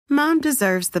Mom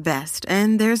deserves the best,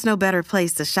 and there's no better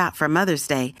place to shop for Mother's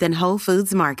Day than Whole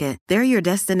Foods Market. They're your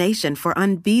destination for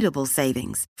unbeatable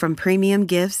savings, from premium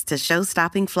gifts to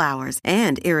show-stopping flowers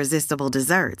and irresistible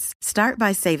desserts. Start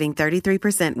by saving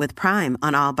 33% with Prime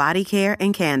on all body care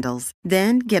and candles.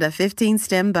 Then get a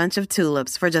 15-stem bunch of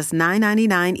tulips for just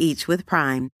 $9.99 each with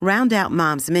Prime. Round out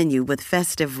Mom's menu with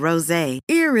festive rosé,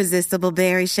 irresistible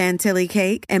berry chantilly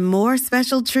cake, and more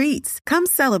special treats. Come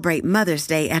celebrate Mother's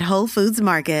Day at Whole Foods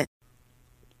Market.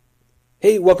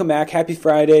 Hey, welcome back. Happy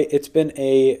Friday. It's been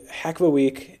a heck of a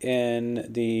week in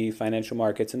the financial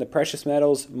markets and the precious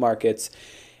metals markets.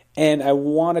 And I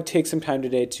want to take some time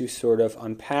today to sort of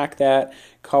unpack that,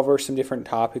 cover some different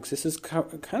topics. This is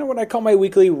kind of what I call my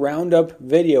weekly roundup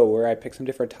video, where I pick some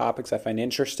different topics I find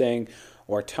interesting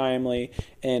or timely,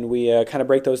 and we kind of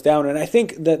break those down. And I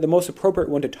think that the most appropriate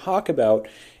one to talk about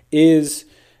is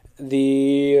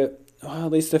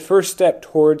at least the first step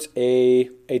towards a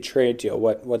trade deal,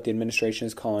 what the administration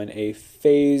is calling a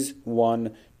phase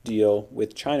one deal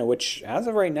with China, which as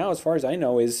of right now, as far as I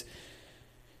know, is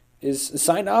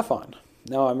signed off on.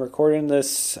 Now, I'm recording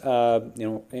this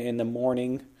in the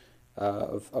morning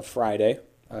of Friday,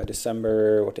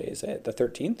 December, what day is it? The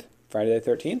 13th? Friday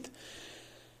the 13th.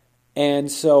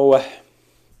 And so,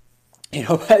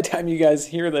 by the time you guys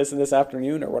hear this in this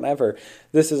afternoon or whatever,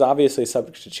 this is obviously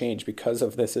subject to change because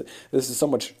of this. This is so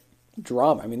much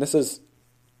drama. I mean, this is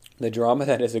the drama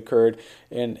that has occurred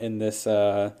in this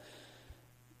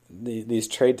these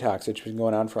trade talks, which have been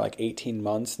going on for like 18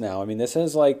 months now. I mean, this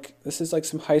is like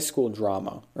some high school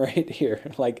drama right here.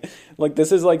 Like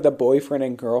this is like the boyfriend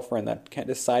and girlfriend that can't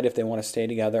decide if they want to stay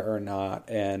together or not,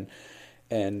 and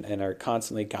are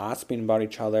constantly gossiping about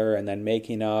each other and then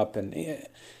making up and.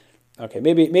 Okay,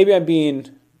 maybe I'm being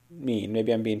mean,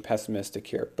 maybe I'm being pessimistic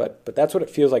here, but that's what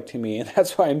it feels like to me, and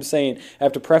that's why I'm saying, I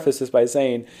have to preface this by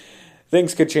saying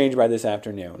things could change by this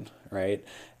afternoon, right,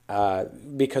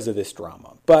 because of this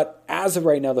drama. But as of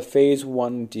right now, the phase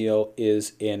one deal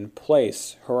is in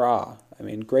place. Hurrah. I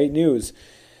mean, great news.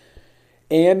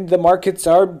 And the markets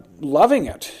are loving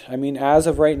it. I mean, as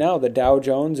of right now, the Dow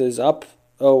Jones is up.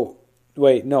 Oh,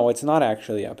 wait, no, it's not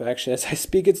actually up. Actually, as I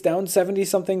speak, it's down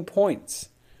 70-something points.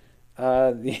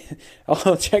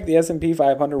 I'll check the S&P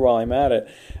 500 while I'm at it.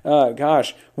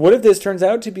 Gosh, what if this turns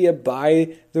out to be a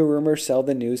buy the rumor, sell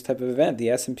the news type of event?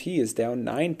 The S&P is down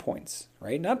 9 points,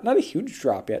 right? Not a huge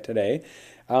drop yet today.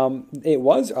 It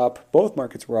was up. Both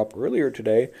markets were up earlier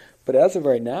today. But as of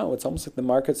right now, it's almost like the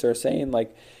markets are saying,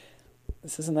 like,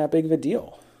 this isn't that big of a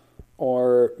deal.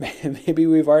 Or maybe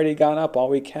we've already gone up all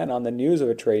we can on the news of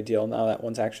a trade deal. Now that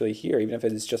one's actually here, even if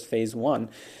it's just phase one.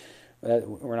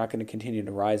 We're not going to continue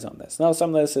to rise on this. Now,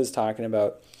 some of this is talking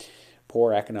about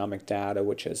poor economic data,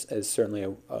 which is certainly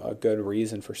a good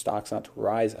reason for stocks not to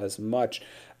rise as much.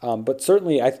 But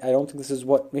certainly, I don't think this is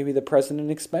what maybe the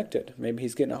president expected. Maybe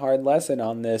he's getting a hard lesson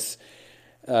on this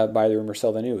buy the rumor,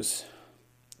 sell the news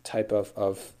type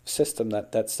of system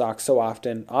that stocks so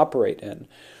often operate in.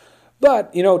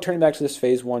 But, turning back to this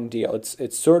phase one deal,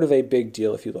 it's sort of a big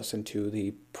deal if you listen to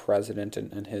the president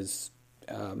and his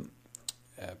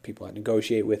people that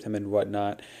negotiate with him and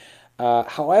whatnot.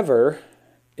 However,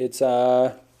 it's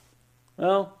filled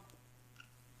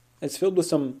with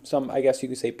some I guess you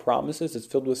could say promises. It's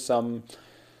filled with some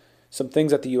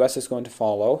things that the U.S. is going to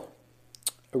follow,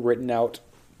 written out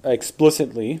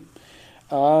explicitly.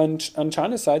 On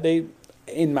China's side, they,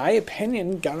 in my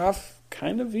opinion, got off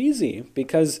kind of easy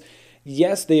because,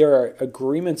 yes, they are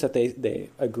agreements that they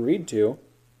agreed to,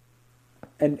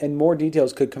 and more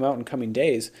details could come out in coming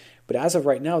days. But as of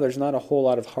right now, there's not a whole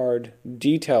lot of hard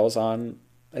details on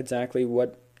exactly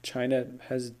what China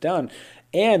has done,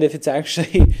 and if it's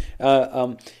actually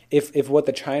if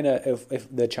what China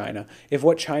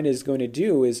is going to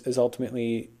do is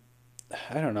ultimately,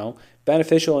 I don't know,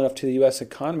 beneficial enough to the U.S.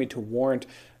 economy to warrant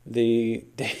the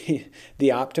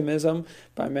optimism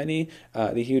by many,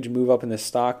 the huge move up in the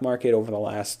stock market over the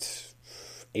last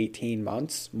 18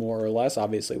 months, more or less,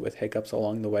 obviously with hiccups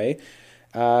along the way.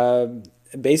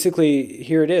 Basically,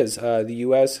 here it is. The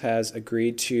U.S. has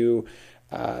agreed to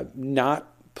not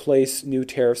place new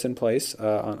tariffs in place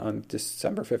on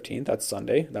December 15th. That's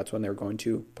Sunday. That's when they're going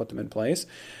to put them in place.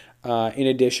 In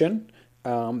addition,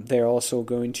 they're also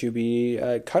going to be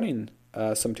cutting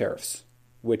some tariffs,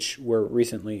 which were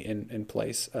recently in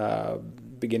place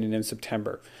beginning in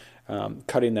September,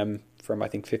 cutting them from, I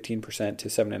think, 15% to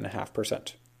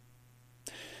 7.5%.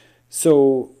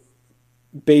 So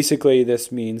basically, this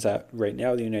means that right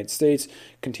now the United States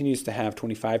continues to have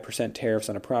 25% tariffs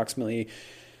on approximately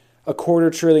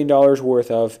 $250 billion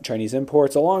worth of Chinese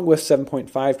imports, along with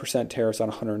 7.5% tariffs on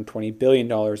 $120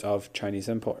 billion of Chinese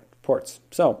imports.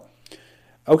 So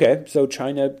Okay, so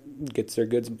China gets their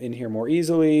goods in here more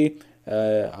easily.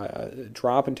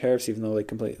 Drop in tariffs, even though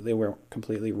they weren't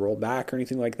completely rolled back or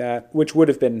anything like that, which would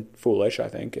have been foolish, I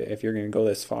think, if you're going to go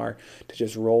this far to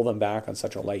just roll them back on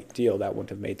such a light deal. That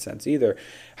wouldn't have made sense either.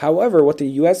 However, what the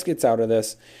U.S. gets out of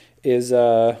this is,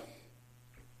 well,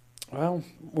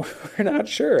 we're not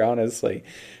sure, honestly.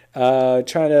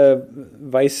 China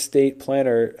Vice State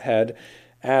Planner had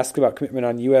asked about commitment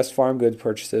on U.S. farm goods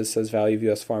purchases, says value of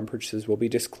U.S. farm purchases will be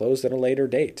disclosed at a later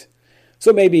date.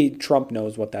 So maybe Trump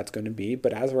knows what that's going to be,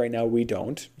 but as of right now, we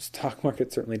don't. The stock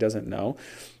market certainly doesn't know.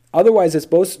 Otherwise, it's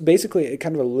basically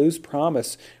kind of a loose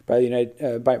promise by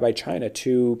by China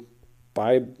to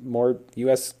buy more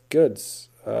U.S. goods,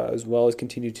 as well as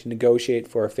continue to negotiate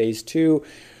for a phase 2,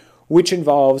 which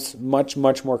involves much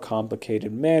more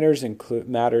complicated matters,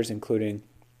 including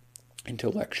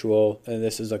intellectual, and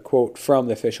this is a quote from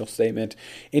the official statement,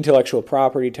 intellectual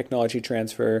property, technology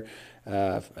transfer,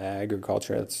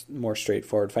 agriculture, that's more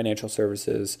straightforward, financial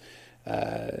services,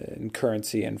 and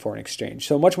currency and foreign exchange.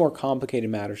 So much more complicated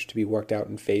matters to be worked out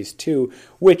in phase 2,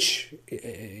 which,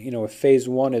 if phase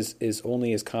 1 is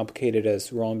only as complicated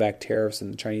as rolling back tariffs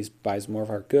and the Chinese buys more of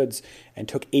our goods and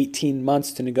took 18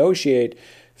 months to negotiate,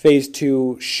 phase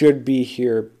 2 should be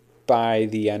here by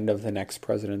the end of the next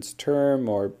president's term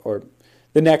or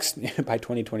the next, by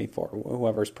 2024,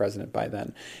 whoever's president by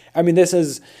then. I mean, this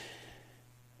is,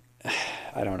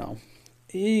 I don't know.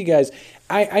 You guys,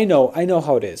 I know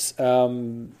how it is.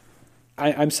 I'm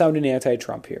sounding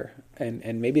anti-Trump here,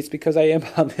 and maybe it's because I am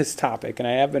on this topic, and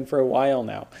I have been for a while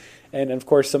now. And of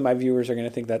course, some of my viewers are going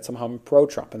to think that somehow I'm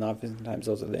pro-Trump, and oftentimes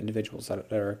those are the individuals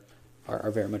that are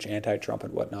very much anti-Trump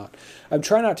and whatnot. I'm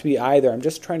trying not to be either. I'm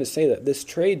just trying to say that this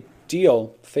trade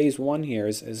deal, phase 1 here,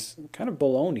 is kind of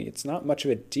baloney. It's not much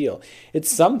of a deal.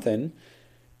 It's something,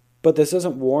 but this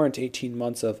doesn't warrant 18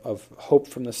 months of hope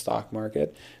from the stock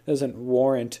market. It doesn't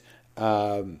warrant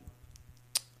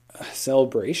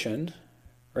celebration,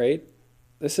 right?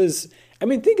 This is, I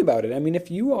mean, think about it. I mean, if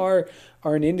you are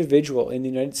an individual in the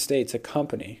United States, a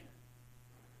company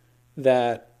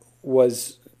that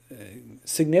was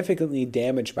significantly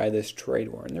damaged by this trade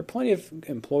war, and there are plenty of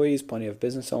employees, plenty of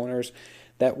business owners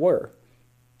that were.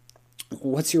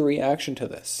 What's your reaction to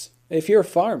this? If you're a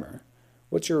farmer,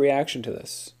 what's your reaction to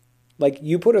this? Like,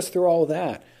 you put us through all of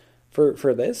that for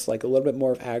this, like a little bit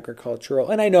more of agricultural.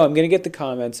 And I know I'm going to get the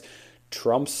comments,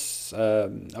 Trump's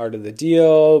art of the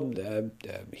deal,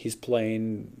 he's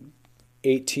playing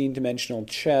 18-dimensional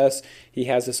chess, he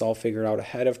has this all figured out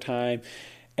ahead of time.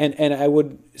 And I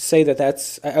would say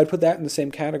I would put that in the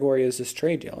same category as this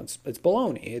trade deal. It's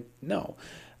baloney. No.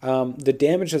 The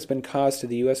damage that's been caused to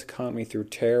the U.S. economy through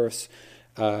tariffs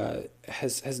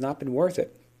has not been worth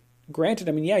it. Granted,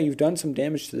 I mean, yeah, you've done some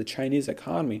damage to the Chinese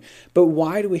economy, but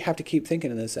why do we have to keep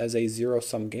thinking of this as a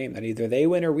zero-sum game, that either they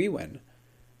win or we win?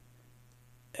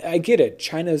 I get it.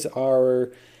 China's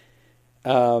our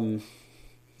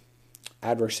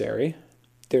adversary.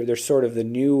 They're sort of the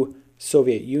new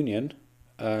Soviet Union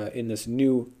in this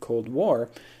new Cold War.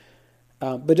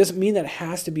 But it doesn't mean that it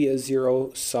has to be a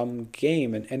zero-sum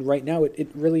game. And right now it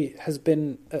really has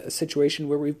been a situation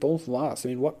where we've both lost. I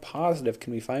mean, what positive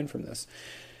can we find from this?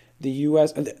 The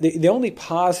U.S. The only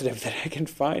positive that I can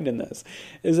find in this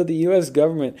is that the U.S.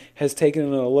 government has taken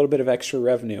in a little bit of extra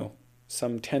revenue,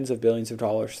 some tens of billions of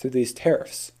dollars, through these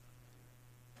tariffs.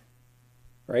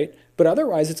 Right? But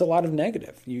otherwise, it's a lot of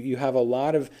negative. You have a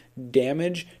lot of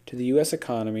damage to the U.S.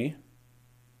 economy,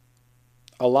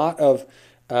 a lot of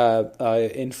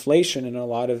inflation in a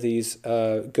lot of these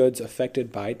goods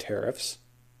affected by tariffs.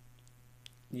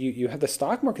 You have the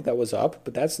stock market that was up,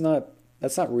 but that's not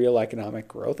real economic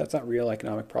growth. That's not real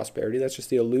economic prosperity. That's just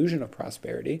the illusion of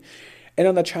prosperity. And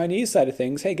on the Chinese side of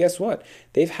things, hey, guess what?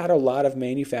 They've had a lot of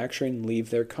manufacturing leave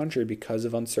their country because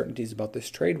of uncertainties about this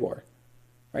trade war.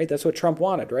 Right? That's what Trump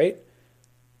wanted, right?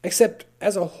 Except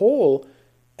as a whole,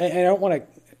 and I don't want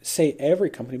to say every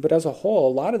company, but as a whole,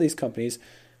 a lot of these companies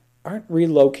aren't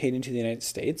relocating to the United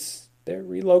States. They're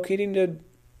relocating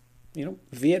to,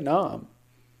 Vietnam,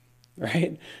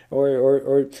 right?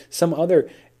 Or some other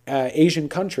Asian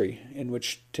country in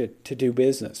which to do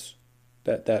business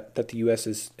that the U.S.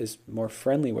 is more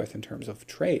friendly with in terms of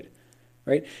trade,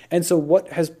 right? And so what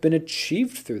has been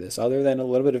achieved through this other than a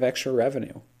little bit of extra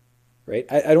revenue, right?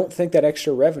 I don't think that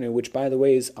extra revenue, which by the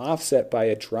way is offset by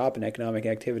a drop in economic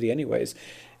activity anyways,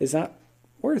 is not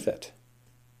worth it,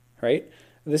 right?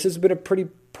 This has been a pretty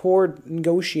poor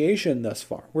negotiation thus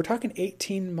far. We're talking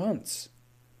 18 months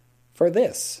for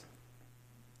this.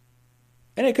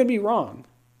 And I could be wrong,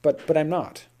 but I'm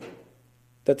not.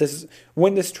 That this is,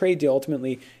 when this trade deal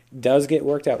ultimately does get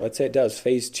worked out, let's say it does,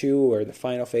 phase 2 or the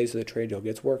final phase of the trade deal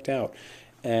gets worked out,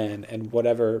 and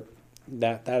whatever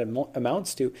that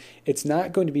amounts to, it's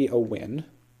not going to be a win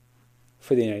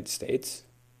for the United States.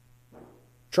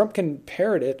 Trump can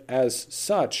parrot it as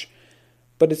such,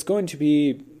 but it's going to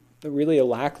be really a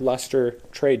lackluster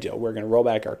trade deal. We're going to roll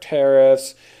back our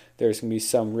tariffs. There's going to be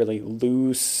some really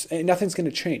loose, and nothing's going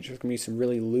to change. There's going to be some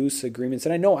really loose agreements.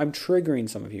 And I know I'm triggering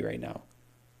some of you right now.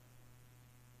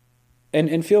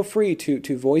 And feel free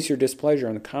to voice your displeasure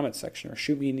in the comment section or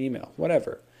shoot me an email,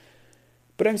 whatever.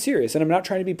 But I'm serious, and I'm not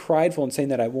trying to be prideful in saying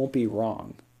that I won't be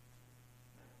wrong.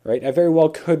 Right? I very well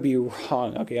could be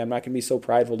wrong. Okay, I'm not going to be so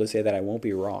prideful to say that I won't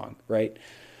be wrong, right?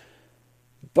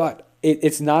 But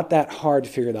it's not that hard to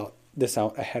figure this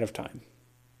out ahead of time,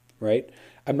 right?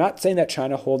 I'm not saying that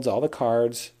China holds all the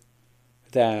cards,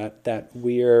 that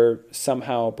we're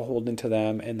somehow beholden to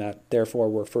them and that therefore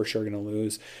we're for sure going to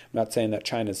lose. I'm not saying that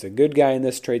China's a good guy in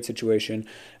this trade situation.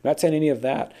 I'm not saying any of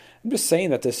that. I'm just saying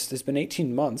that this has been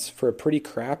 18 months for a pretty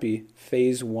crappy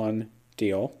phase 1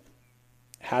 deal.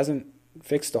 Hasn't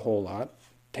fixed a whole lot.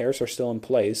 Tariffs are still in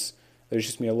place. There's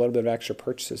just going to be a little bit of extra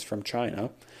purchases from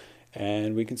China.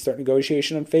 And we can start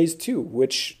negotiation on phase 2,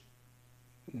 which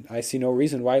I see no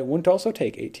reason why it wouldn't also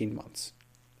take 18 months,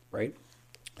 right?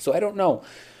 So I don't know.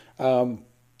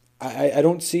 I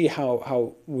don't see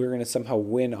how we're going to somehow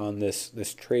win on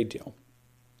this trade deal,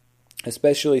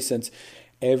 especially since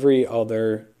every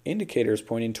other indicator is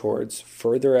pointing towards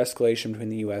further escalation between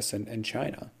the U.S. and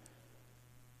China.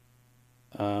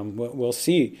 We'll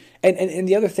see. And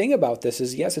the other thing about this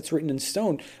is, yes, it's written in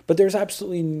stone, but there's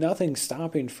absolutely nothing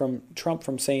stopping Trump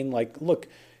from saying, like, look,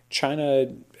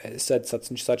 China said such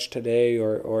and such today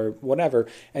or whatever,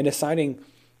 and deciding,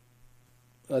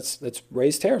 let's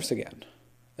raise tariffs again.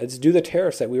 Let's do the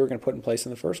tariffs that we were going to put in place in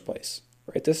the first place.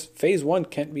 Right? This phase 1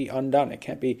 can't be undone. It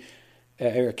can't be,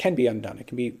 or it can be undone. It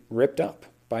can be ripped up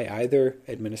by either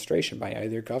administration, by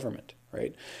either government.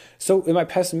 Right? So am I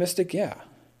pessimistic? Yeah,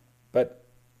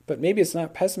 but maybe it's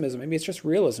not pessimism. Maybe it's just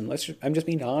realism. I'm just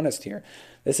being honest here.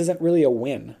 This isn't really a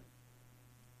win.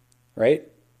 Right?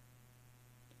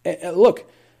 And look,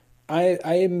 I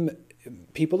am,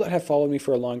 people that have followed me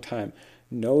for a long time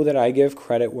know that I give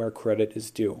credit where credit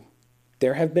is due.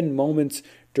 There have been moments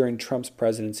during Trump's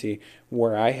presidency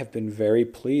where I have been very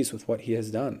pleased with what he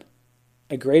has done.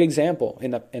 A great example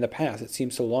in the past, it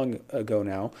seems so long ago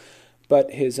now, but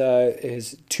his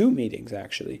 2 meetings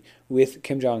actually with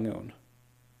Kim Jong-un.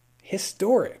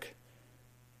 Historic.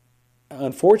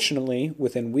 Unfortunately,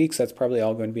 within weeks, that's probably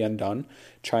all going to be undone.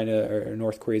 China or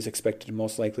North Korea is expected to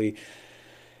most likely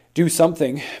do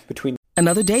something between.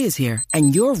 Another day is here,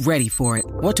 and you're ready for it.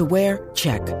 What to wear?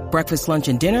 Check. Breakfast, lunch,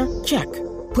 and dinner? Check.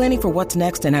 Planning for what's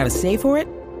next and how to save for it?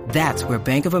 That's where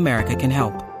Bank of America can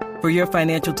help. For your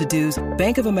financial to-dos,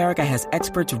 Bank of America has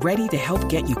experts ready to help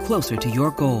get you closer to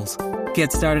your goals.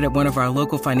 Get started at one of our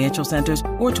local financial centers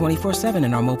or 24/7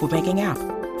 in our mobile banking app.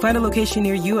 Find a location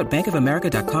near you at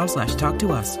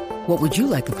bankofamerica.com/talktous. What would you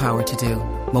like the power to do?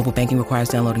 Mobile banking requires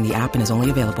downloading the app and is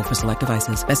only available for select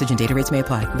devices. Message and data rates may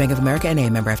apply. Bank of America N.A.,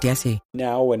 member FDIC.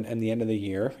 Now and the end of the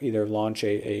year, either launch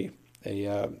a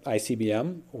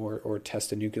ICBM or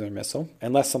test a nuclear missile,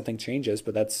 unless something changes,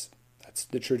 but that's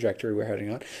the trajectory we're heading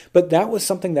on. But that was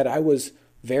something that I was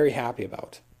very happy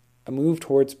about, a move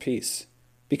towards peace.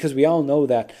 Because we all know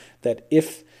that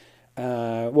if,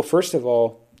 well, first of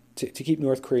all, to keep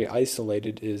North Korea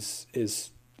isolated is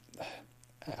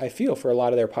I feel, for a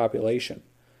lot of their population,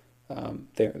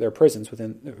 their prisoners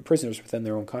within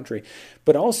their own country,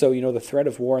 but also, the threat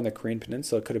of war in the Korean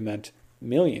Peninsula could have meant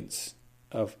millions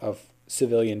of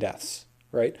civilian deaths,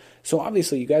 right? So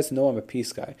obviously, you guys know I'm a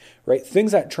peace guy, right?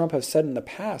 Things that Trump has said in the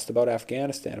past about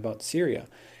Afghanistan, about Syria,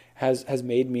 has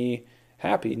made me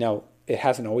happy. Now, it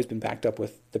hasn't always been backed up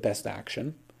with the best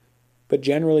action. But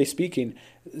generally speaking,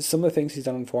 some of the things he's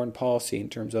done in foreign policy in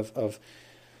terms of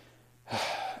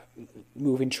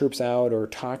moving troops out or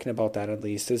talking about that at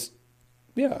least is,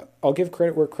 yeah, I'll give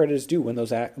credit where credit is due when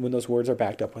those words are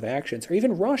backed up with actions. Or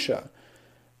even Russia.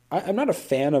 I'm not a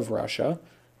fan of Russia.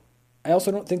 I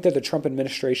also don't think that the Trump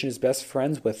administration is best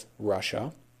friends with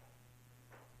Russia,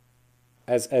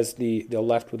 as the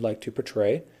left would like to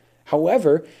portray.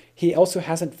 However, he also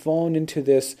hasn't fallen into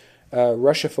this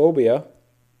Russophobia,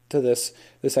 to this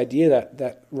idea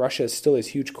that Russia is still this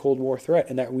huge Cold War threat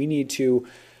and that we need to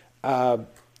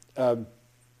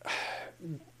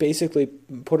basically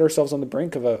put ourselves on the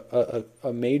brink of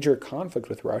a major conflict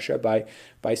with Russia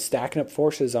by stacking up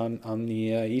forces on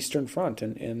the Eastern Front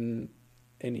in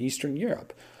Eastern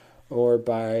Europe, or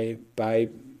by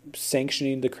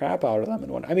sanctioning the crap out of them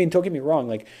and whatnot. I mean, don't get me wrong,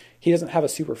 like, he doesn't have a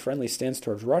super friendly stance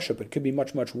towards Russia, but it could be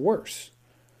much, much worse.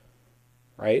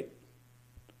 Right?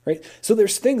 So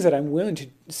there's things that I'm willing to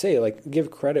say, like,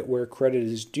 give credit where credit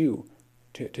is due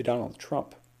to Donald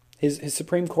Trump. His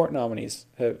Supreme Court nominees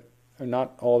are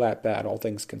not all that bad, all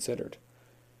things considered.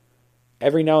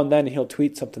 Every now and then he'll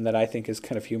tweet something that I think is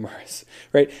kind of humorous,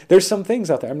 right? There's some things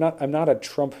out there. I'm not a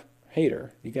Trump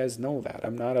hater. You guys know that.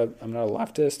 I'm not a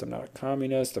leftist. I'm not a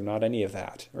communist. I'm not any of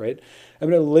that, right?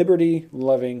 I'm a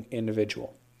liberty-loving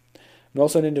individual. I'm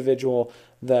also an individual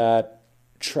that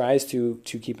tries to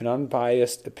keep an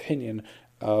unbiased opinion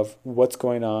of what's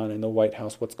going on in the White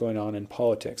House, what's going on in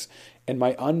politics. And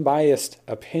my unbiased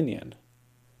opinion,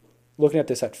 looking at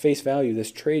this at face value,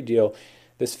 this trade deal,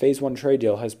 this phase 1 trade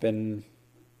deal has been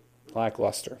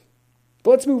lackluster.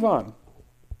 But let's move on.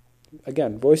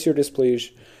 Again, voice your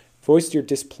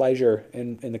displeasure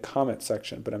in the comment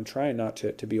section, but I'm trying not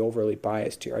to be overly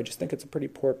biased here. I just think it's a pretty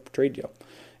poor trade deal.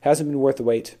 Hasn't been worth the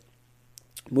wait.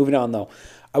 Moving on, though,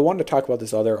 I wanted to talk about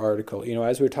this other article.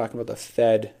 As we were talking about the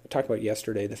Fed, we talked about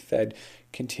yesterday, the Fed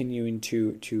continuing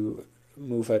to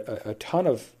move a ton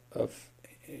of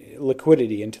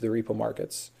liquidity into the repo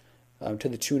markets to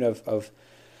the tune of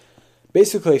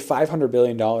basically $500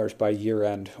 billion by year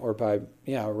end, or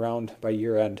around by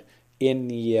year end, in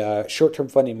the short-term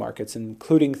funding markets,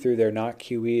 including through their not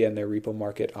QE and their repo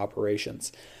market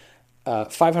operations.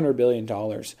 $500 billion.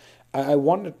 I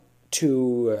wanted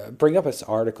to bring up this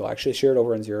article, actually shared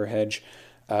over on Zero Hedge,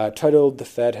 titled "The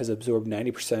Fed Has Absorbed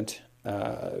 90%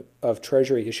 of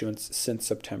Treasury Issuance Since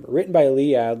September," written by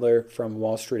Lee Adler from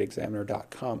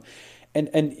WallStreetExaminer.com.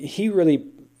 And he really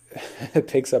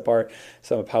picks apart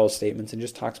some of Powell's statements and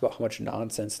just talks about how much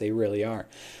nonsense they really are.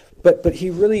 But he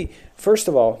really, first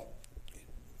of all,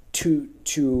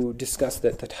 to discuss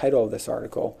the title of this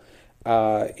article,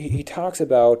 he talks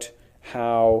about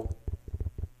how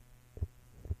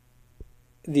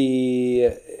the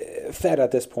Fed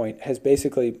at this point has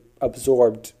basically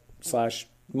absorbed /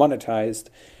 monetized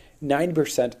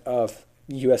 90% of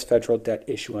U.S. federal debt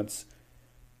issuance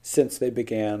since they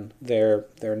began their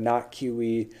not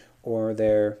QE or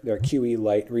their QE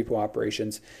light repo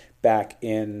operations back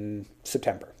in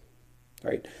September.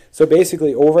 Right. So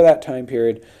basically, over that time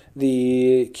period,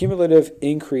 the cumulative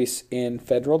increase in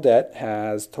federal debt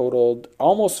has totaled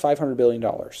almost $500 billion.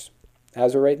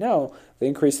 As of right now, the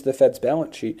increase to the Fed's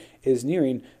balance sheet is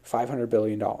nearing $500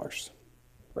 billion.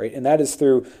 Right. And that is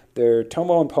through their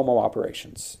TOMO and POMO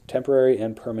operations, temporary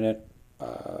and permanent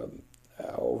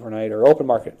overnight or open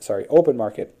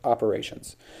market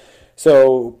operations.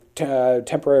 So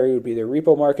temporary would be their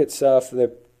repo market stuff.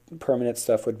 The permanent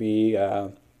stuff would be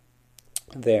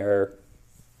their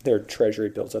treasury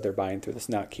bills that they're buying through this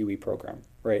not QE program,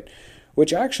 right?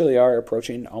 Which actually are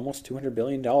approaching almost $200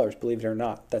 billion, believe it or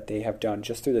not, that they have done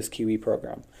just through this QE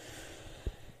program.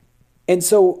 And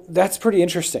so that's pretty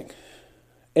interesting.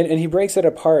 And he breaks it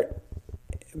apart,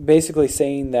 basically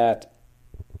saying that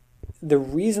the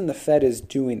reason the Fed is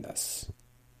doing this,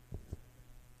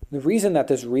 the reason that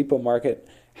this repo market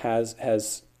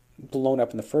has blown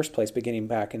up in the first place, beginning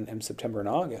back in September and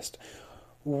August,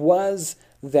 was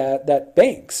that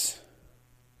banks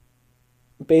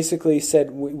basically said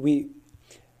we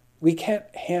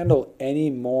can't handle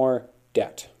any more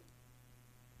debt.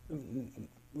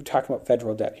 We're talking about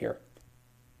federal debt here,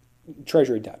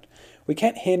 treasury debt. We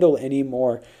can't handle any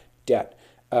more debt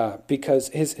because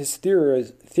his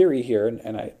theory here,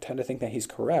 and I tend to think that he's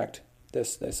correct.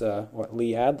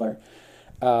 Lee Adler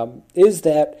is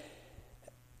that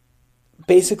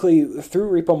basically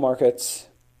through repo markets,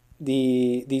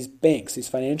 these banks, these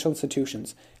financial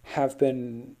institutions, have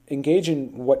been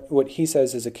engaging what he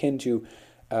says is akin to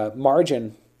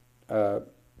margin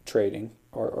trading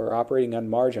or operating on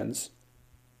margins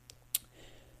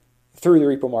through the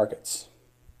repo markets.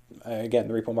 Again,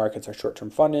 the repo markets are short-term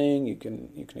funding. You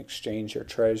can exchange your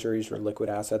treasuries or liquid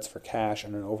assets for cash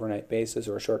on an overnight basis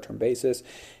or a short-term basis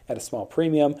at a small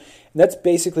premium. And that's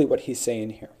basically what he's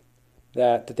saying here,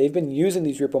 that they've been using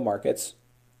these repo markets,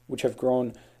 which have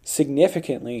grown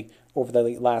significantly over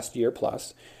the last year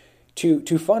plus,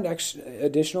 to fund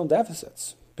additional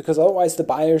deficits, because otherwise the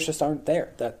buyers just aren't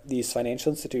there. That these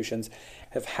financial institutions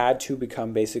have had to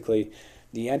become basically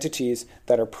the entities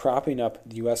that are propping up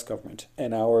the U.S. government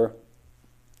and our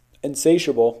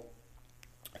insatiable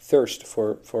thirst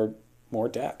for more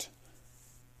debt.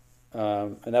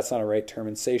 And that's not a right term,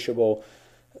 insatiable.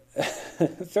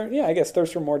 I guess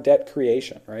thirst for more debt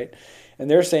creation, right?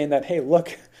 And they're saying that, hey,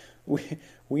 look,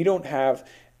 we don't have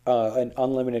an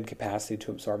unlimited capacity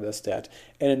to absorb this debt,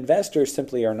 and investors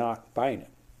simply are not buying it.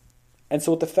 And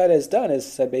so what the Fed has done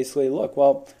is said basically, look,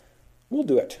 well, we'll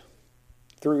do it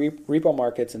through repo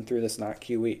markets and through this not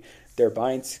QE. They're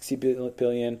buying $60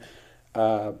 billion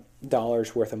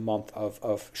worth a month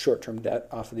of short-term debt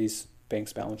off of these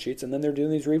banks' balance sheets. And then they're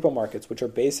doing these repo markets, which are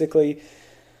basically,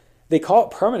 they call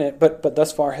it permanent, but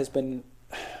thus far has been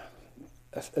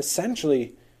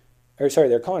essentially,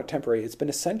 they're calling it temporary. It's been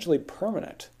essentially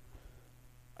permanent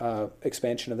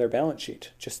expansion of their balance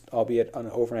sheet, just albeit on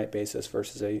an overnight basis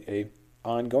versus a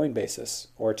ongoing basis,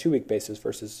 or a 2-week basis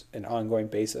versus an ongoing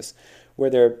basis, where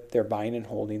they're buying and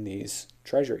holding these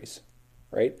treasuries,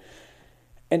 right?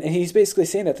 And he's basically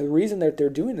saying that the reason that they're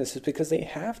doing this is because they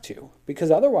have to, because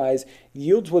otherwise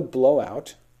yields would blow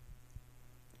out.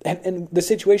 And the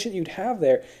situation you'd have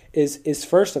there is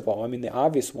first of all, I mean, the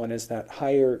obvious one is that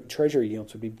higher treasury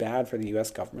yields would be bad for the U.S.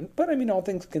 government. But I mean, all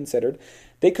things considered,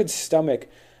 they could stomach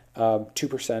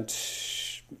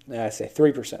 2%, I say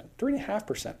 3%,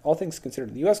 3.5%, all things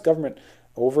considered. The U.S. government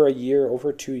over a year,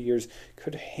 over 2 years,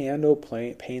 could handle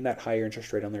paying that higher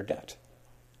interest rate on their debt,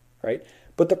 right?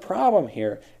 But the problem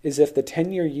here is if the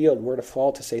 10-year yield were to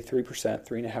fall to, say, 3%,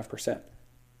 3.5%,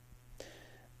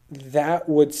 that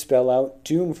would spell out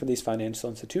doom for these financial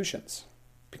institutions.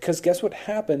 Because guess what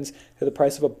happens to the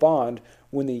price of a bond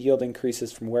when the yield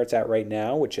increases from where it's at right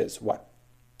now, which is what?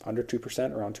 Under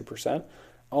 2%, around 2%,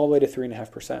 all the way to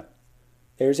 3.5%.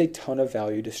 There's a ton of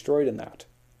value destroyed in that.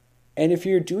 And if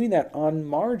you're doing that on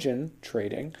margin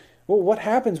trading, well, what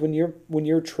happens when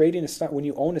you're trading a stock, when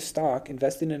you own a stock,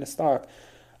 investing in a stock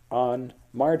on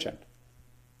margin?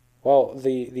 Well,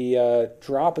 the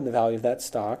drop in the value of that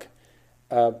stock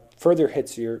further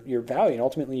hits your value, and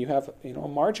ultimately you have a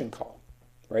margin call,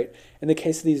 right? In the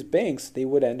case of these banks, they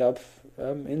would end up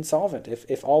insolvent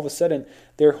if all of a sudden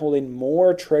they're holding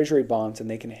more treasury bonds than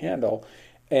they can handle,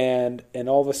 and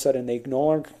all of a sudden they no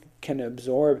longer can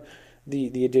absorb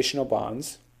the additional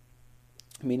bonds,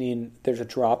 meaning there's a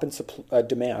drop in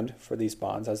demand for these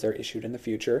bonds as they're issued in the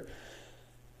future,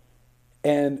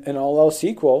 and all else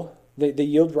equal, the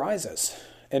yield rises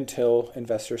until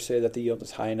investors say that the yield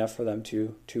is high enough for them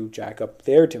to jack up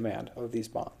their demand of these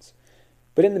bonds.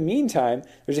 But in the meantime,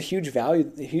 there's a huge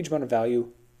amount of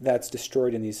value that's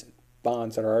destroyed in these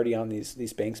bonds that are already on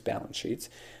these banks' balance sheets.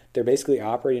 They're basically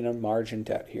operating on margin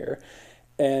debt here,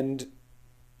 and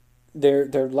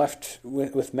they're left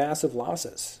with massive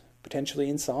losses, potentially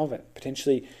insolvent,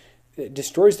 potentially it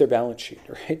destroys their balance sheet,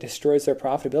 right? Destroys their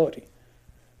profitability.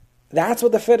 That's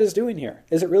what the Fed is doing here.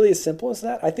 Is it really as simple as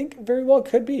that? I think very well it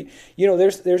could be.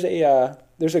 There's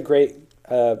a great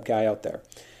guy out there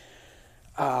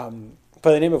by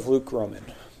the name of Luke Gromen.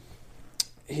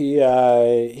 He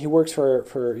works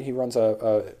he runs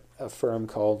a firm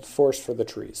called Forest for the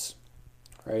Trees,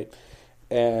 right?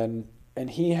 And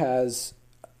he has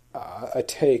a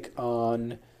take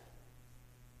on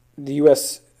the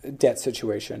U.S. debt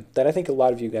situation that I think a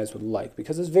lot of you guys would like,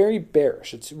 because it's very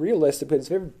bearish. It's realistic, but it's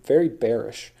very, very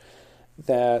bearish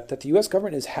that the U.S.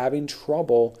 government is having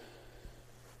trouble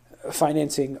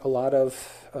financing a lot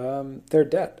of their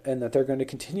debt, and that they're going to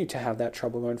continue to have that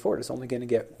trouble going forward. It's only going to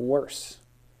get worse.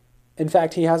 In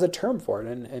fact, he has a term for it,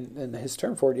 and his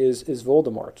term for it is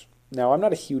Voldemort. Now, I'm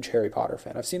not a huge Harry Potter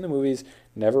fan. I've seen the movies,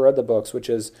 never read the books, which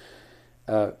is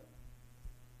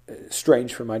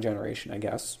strange for my generation, I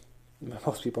guess.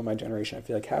 Most people in my generation, I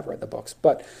feel like, have read the books,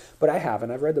 but I haven't.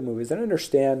 I've read the movies and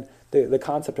understand the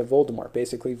concept of Voldemort.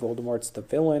 Basically, Voldemort's the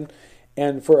villain,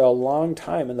 and for a long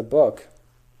time in the book,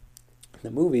 in the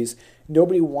movies,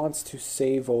 nobody wants to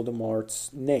say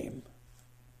Voldemort's name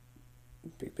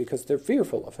because they're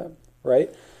fearful of him,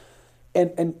 right?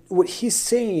 And what he's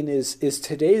saying is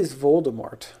today's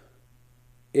Voldemort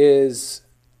is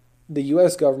the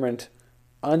U.S. government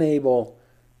unable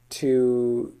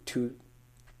to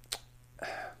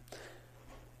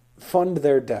fund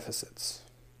their deficits,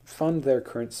 fund their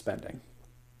current spending.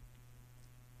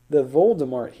 The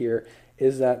Voldemort here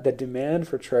is that the demand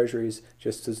for treasuries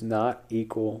just does not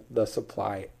equal the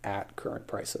supply at current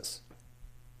prices.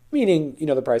 Meaning,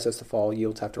 the price has to fall,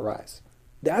 yields have to rise.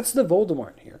 That's the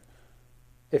Voldemort here,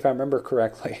 if I remember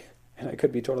correctly. And I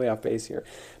could be totally off base here.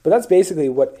 But that's basically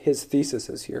what his thesis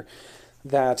is here,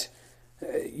 that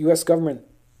U.S. government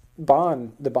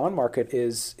the bond market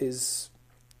is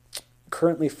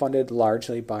currently funded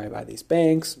largely by these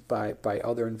banks, by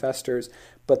other investors,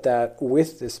 but that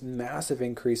with this massive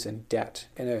increase in debt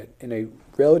in a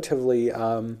relatively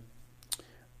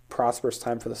prosperous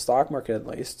time for the stock market at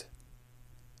least,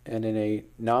 and in a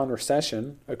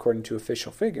non-recession according to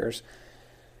official figures,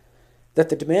 that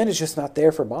the demand is just not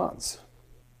there for bonds.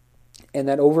 And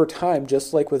that over time,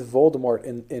 just like with Voldemort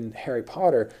in Harry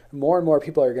Potter, more and more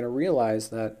people are going to realize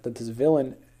that this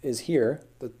villain is here,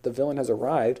 the villain has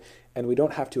arrived, and we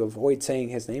don't have to avoid saying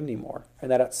his name anymore.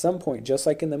 And that at some point, just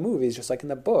like in the movies, just like in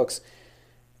the books,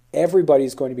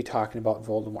 everybody's going to be talking about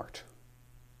Voldemort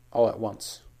all at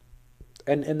once.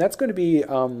 And that's going to be,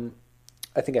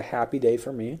 I think, a happy day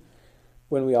for me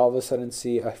when we all of a sudden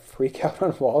see a freak out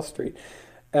on Wall Street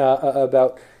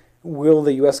about, will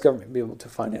the U.S. government be able to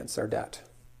finance our debt?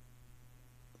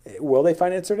 Will they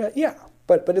finance their debt? Yeah.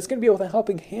 But it's going to be with a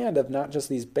helping hand of not just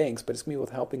these banks, but it's going to be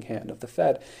with a helping hand of the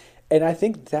Fed. And I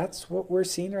think that's what we're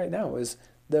seeing right now is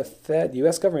the Fed, the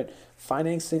U.S. government,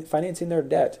 financing their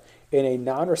debt in a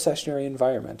non-recessionary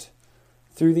environment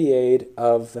through the aid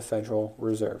of the Federal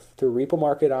Reserve, through repo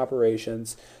market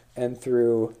operations and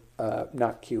through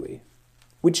not QE.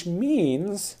 Which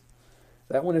means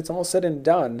that when it's all said and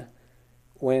done,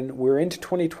 when we're into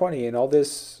 2020 and all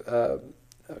this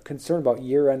concern about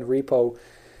year-end repo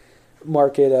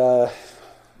market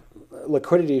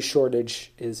liquidity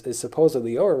shortage is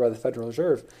supposedly over by the Federal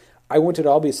Reserve, I wouldn't at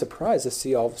all be surprised to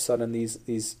see all of a sudden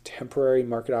these temporary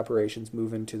market operations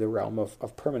move into the realm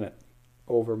of permanent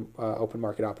open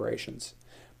market operations,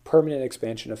 permanent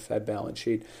expansion of Fed balance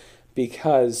sheet,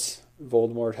 because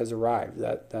Voldemort has arrived.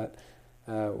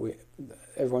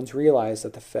 Everyone's realized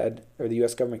that the Fed or the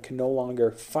U.S. government can no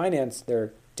longer finance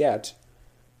their debt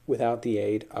without the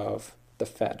aid of the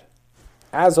Fed.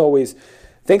 As always,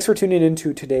 thanks for tuning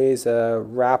into today's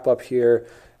wrap up here.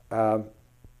 A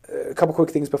couple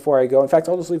quick things before I go. In fact,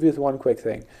 I'll just leave you with one quick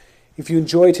thing. If you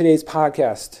enjoy today's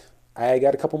podcast, I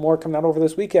got a couple more coming out over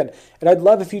this weekend, and I'd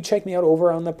love if you check me out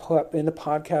over on in the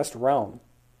podcast realm.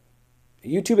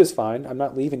 YouTube is fine. I'm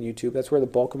not leaving YouTube. That's where the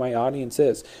bulk of my audience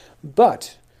is.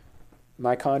 But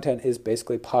my content is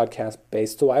basically podcast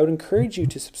based. So I would encourage you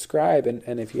to subscribe,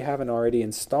 and if you haven't already,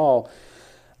 install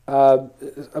a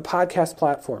podcast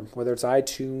platform, whether it's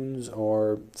iTunes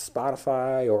or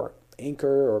Spotify or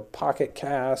Anchor or Pocket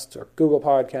Cast or Google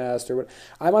Podcast or what.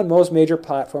 I'm on most major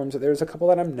platforms. There's a couple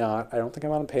that I'm not. I don't think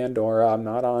I'm on Pandora. I'm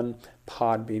not on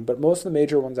Podbean, but most of the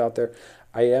major ones out there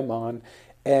I am on.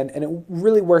 And it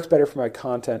really works better for my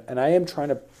content. And I am trying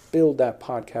to build that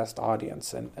podcast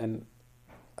audience. And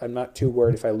I'm not too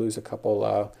worried if I lose a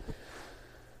couple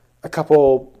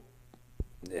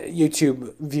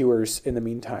YouTube viewers in the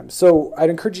meantime. So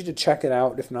I'd encourage you to check it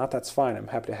out. If not, that's fine. I'm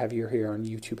happy to have you here on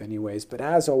YouTube anyways. But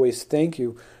as always, thank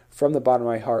you from the bottom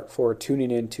of my heart for tuning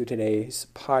in to today's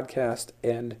podcast,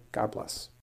 and God bless.